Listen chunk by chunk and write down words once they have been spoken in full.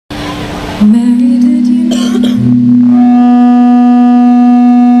Mary, did you know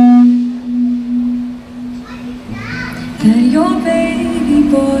that your baby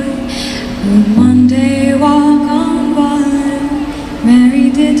boy will one day walk on water?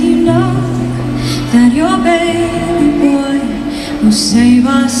 Mary, did you know that your baby boy will save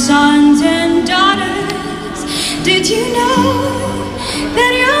our sons and daughters? Did you know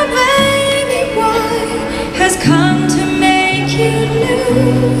that your baby boy has come to make you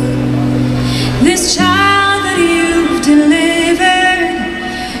new? This child that you've delivered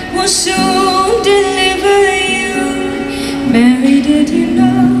will soon deliver you. Mary, did you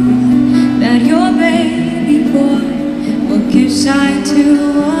know that your baby boy will give sight to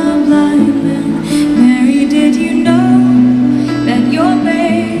a blind man? Mary, did you know that your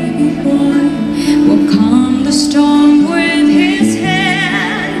baby boy will calm the storm with his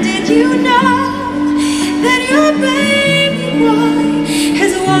hand? Did you know that your baby boy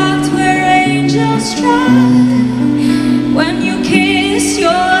has walked where angels trod? When you kiss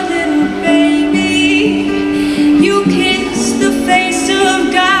your little baby, you kiss the face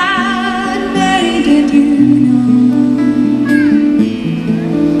of God. Mary, did you know?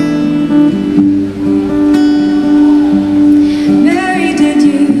 Mary, did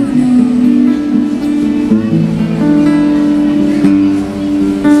you know?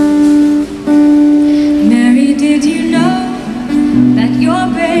 Mary, did you know that your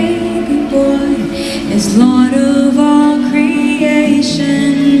baby boy is Lord of all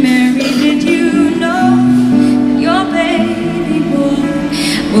creation? Mary, did you know that your baby boy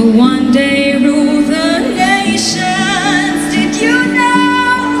will one day rule the nations? Did you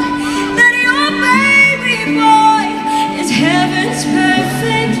know that your baby boy is heaven's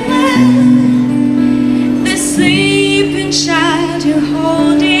perfect lamb? The sleeping child you're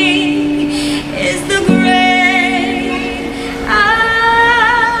holding is the great I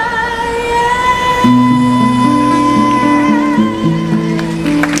am.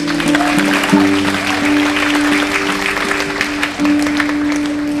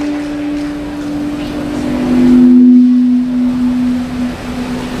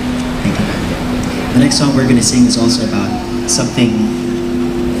 The next song we're going to sing is also about something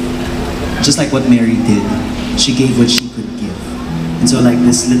just like what Mary did. She gave what she could give. And so like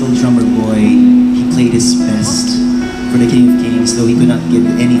this little drummer boy, he played his best for the King of Kings, though he could not give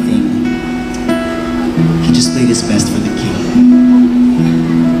anything. He just played his best for the King.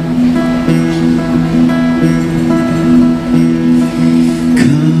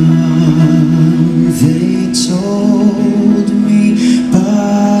 Come, they told me,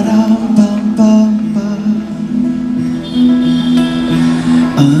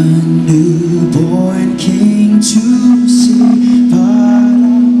 a newborn king to see,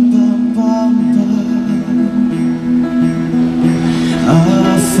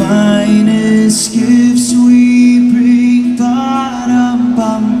 our finest gifts we bring,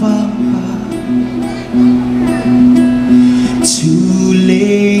 to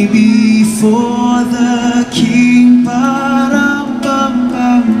lay before the King,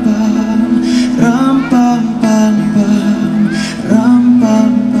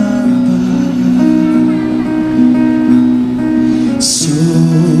 so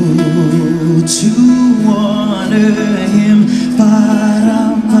to honor him,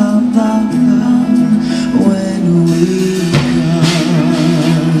 when we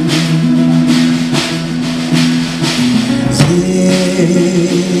come,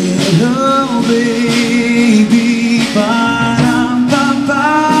 little baby,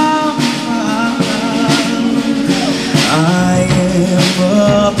 I am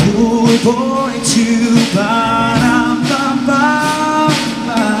a poor boy too,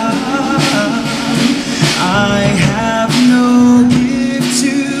 I have no gift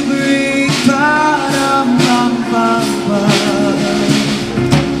to bring,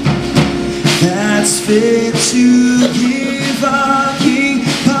 that's fit to give a king,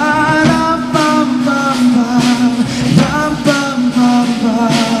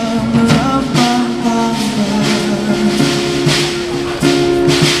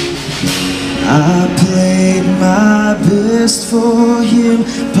 I played my best for him,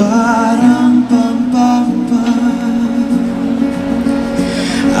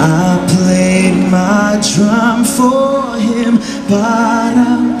 I played my drum for him,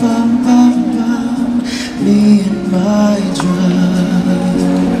 me and my drum.